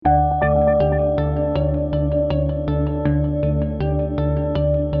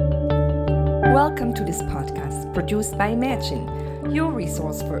Welcome to this podcast produced by Imagine, your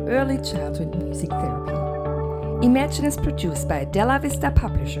resource for early childhood music therapy. Imagine is produced by Della Vista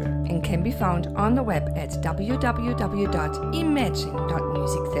Publisher and can be found on the web at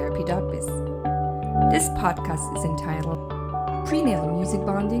www.imagine.musictherapy.biz. This podcast is entitled Prenatal Music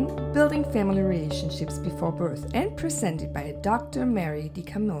Bonding, Building Family Relationships Before Birth and presented by Dr. Mary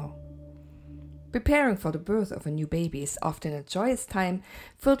DiCamillo. Preparing for the birth of a new baby is often a joyous time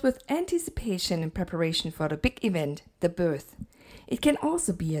filled with anticipation and preparation for the big event, the birth. It can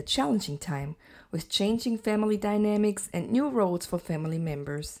also be a challenging time with changing family dynamics and new roles for family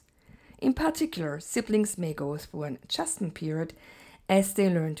members. In particular, siblings may go through an adjustment period as they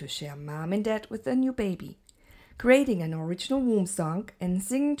learn to share mom and dad with a new baby. Creating an original womb song and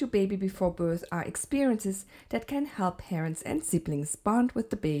singing to baby before birth are experiences that can help parents and siblings bond with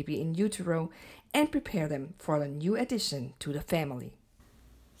the baby in utero and prepare them for the new addition to the family.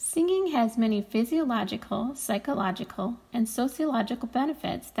 Singing has many physiological, psychological, and sociological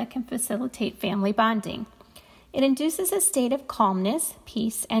benefits that can facilitate family bonding. It induces a state of calmness,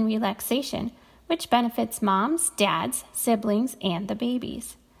 peace, and relaxation, which benefits moms, dads, siblings, and the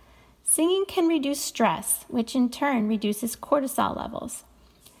babies. Singing can reduce stress, which in turn reduces cortisol levels.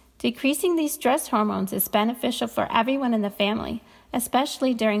 Decreasing these stress hormones is beneficial for everyone in the family,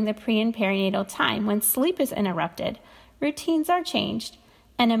 especially during the pre- and perinatal time when sleep is interrupted, routines are changed,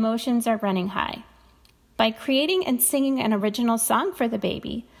 and emotions are running high. By creating and singing an original song for the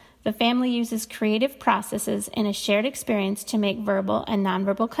baby, the family uses creative processes in a shared experience to make verbal and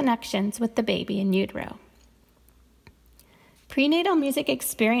nonverbal connections with the baby in utero. Prenatal music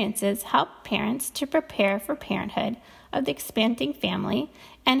experiences help parents to prepare for parenthood of the expanding family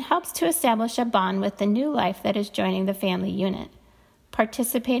and helps to establish a bond with the new life that is joining the family unit.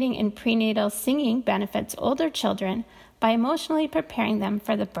 Participating in prenatal singing benefits older children by emotionally preparing them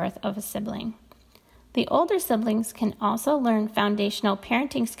for the birth of a sibling. The older siblings can also learn foundational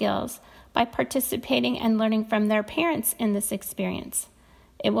parenting skills by participating and learning from their parents in this experience.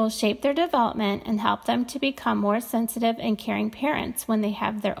 It will shape their development and help them to become more sensitive and caring parents when they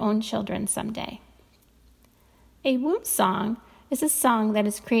have their own children someday. A womb song is a song that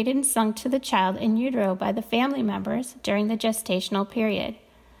is created and sung to the child in utero by the family members during the gestational period.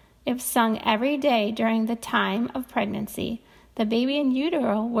 If sung every day during the time of pregnancy, the baby in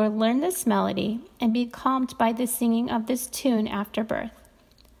utero will learn this melody and be calmed by the singing of this tune after birth.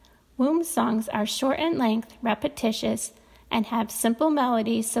 Womb songs are short in length, repetitious, and have simple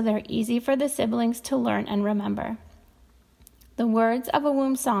melodies so they're easy for the siblings to learn and remember. The words of a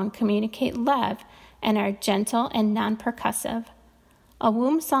womb song communicate love and are gentle and non-percussive. A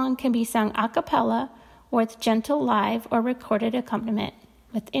womb song can be sung a cappella with gentle live or recorded accompaniment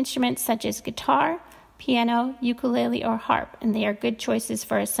with instruments such as guitar, piano, ukulele, or harp, and they are good choices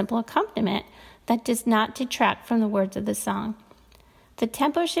for a simple accompaniment that does not detract from the words of the song. The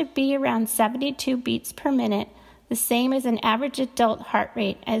tempo should be around 72 beats per minute, the same as an average adult heart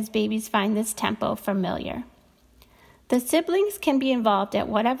rate, as babies find this tempo familiar. The siblings can be involved at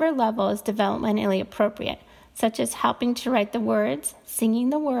whatever level is developmentally appropriate, such as helping to write the words, singing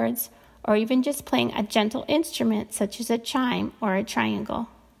the words, or even just playing a gentle instrument such as a chime or a triangle.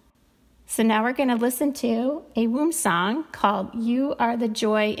 So now we're going to listen to a womb song called You Are the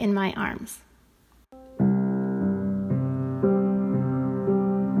Joy in My Arms.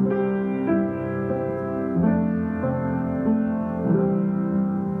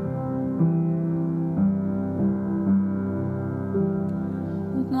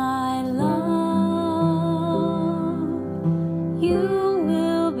 My love, you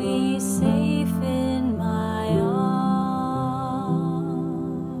will be safe in my arms.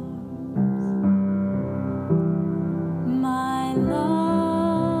 My love,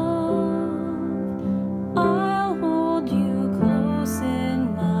 I'll hold you close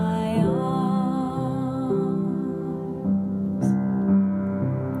in my arms.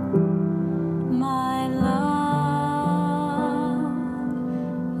 My love,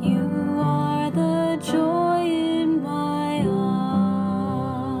 you are the joy in my arms.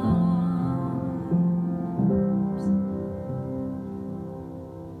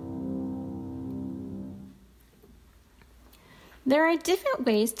 There are different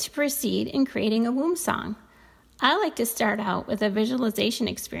ways to proceed in creating a womb song. I like to start out with a visualization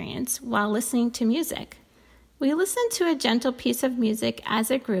experience while listening to music. We listen to a gentle piece of music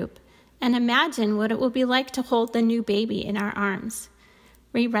as a group and imagine what it will be like to hold the new baby in our arms.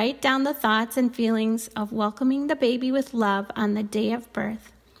 We write down the thoughts and feelings of welcoming the baby with love on the day of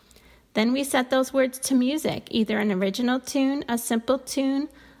birth. Then we set those words to music, either an original tune, a simple tune,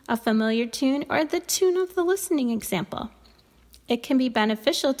 a familiar tune, or the tune of the listening example. It can be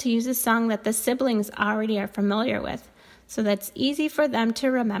beneficial to use a song that the siblings already are familiar with, so that's easy for them to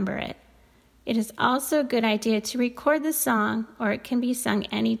remember it. It is also a good idea to record the song, or it can be sung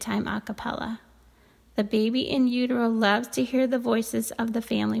anytime a cappella. The baby in utero loves to hear the voices of the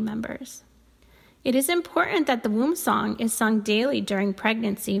family members. It is important that the womb song is sung daily during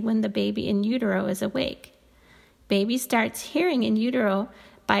pregnancy when the baby in utero is awake. Baby starts hearing in utero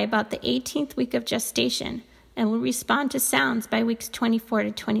by about the 18th week of gestation and will respond to sounds by weeks 24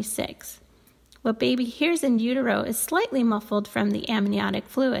 to 26. What baby hears in utero is slightly muffled from the amniotic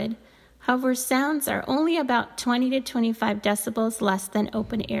fluid. However, sounds are only about 20 to 25 decibels less than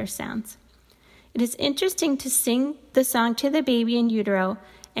open air sounds. It is interesting to sing the song to the baby in utero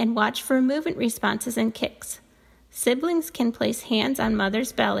and watch for movement responses and kicks. Siblings can place hands on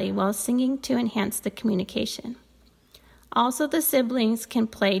mother's belly while singing to enhance the communication. Also, the siblings can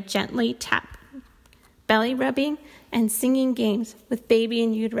play gently tap, belly rubbing, and singing games with baby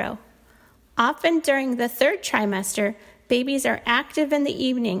in utero. Often during the third trimester, babies are active in the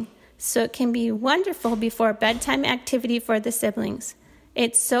evening, so it can be wonderful before bedtime activity for the siblings.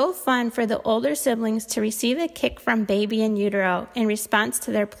 It's so fun for the older siblings to receive a kick from baby in utero in response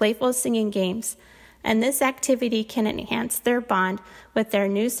to their playful singing games, and this activity can enhance their bond with their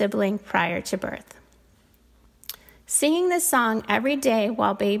new sibling prior to birth. Singing this song every day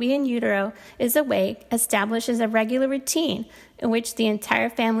while baby in utero is awake establishes a regular routine in which the entire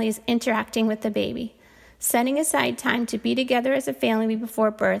family is interacting with the baby. Setting aside time to be together as a family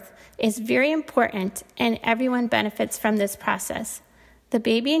before birth is very important, and everyone benefits from this process. The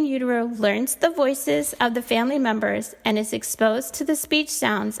baby in utero learns the voices of the family members and is exposed to the speech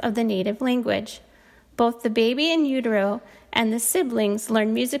sounds of the native language. Both the baby in utero and the siblings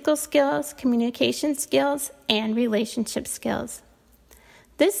learn musical skills, communication skills, and relationship skills.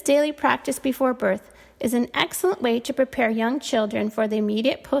 This daily practice before birth is an excellent way to prepare young children for the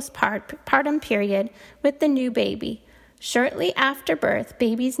immediate postpartum period with the new baby. Shortly after birth,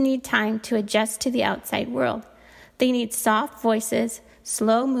 babies need time to adjust to the outside world. They need soft voices,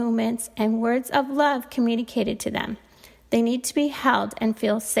 slow movements, and words of love communicated to them. They need to be held and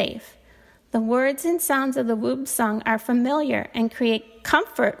feel safe. The words and sounds of the womb song are familiar and create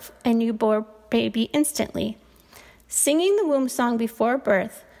comfort for a newborn baby instantly. Singing the womb song before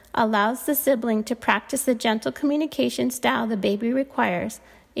birth allows the sibling to practice the gentle communication style the baby requires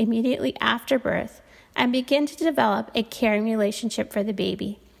immediately after birth and begin to develop a caring relationship for the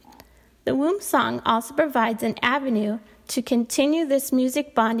baby. The womb song also provides an avenue to continue this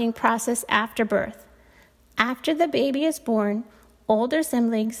music bonding process after birth. After the baby is born, older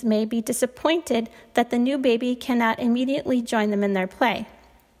siblings may be disappointed that the new baby cannot immediately join them in their play.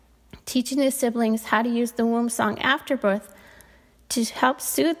 Teaching the siblings how to use the womb song after birth to help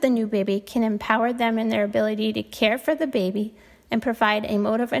soothe the new baby can empower them in their ability to care for the baby and provide a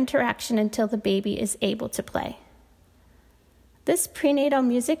mode of interaction until the baby is able to play. This prenatal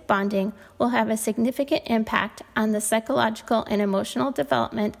music bonding will have a significant impact on the psychological and emotional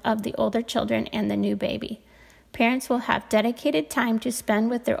development of the older children and the new baby. Parents will have dedicated time to spend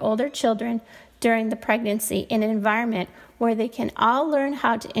with their older children during the pregnancy in an environment where they can all learn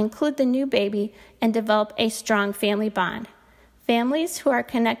how to include the new baby and develop a strong family bond. Families who are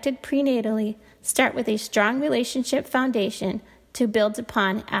connected prenatally start with a strong relationship foundation to build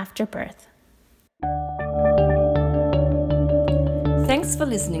upon after birth. Thanks for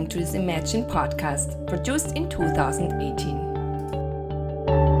listening to this Imagine podcast produced in 2018.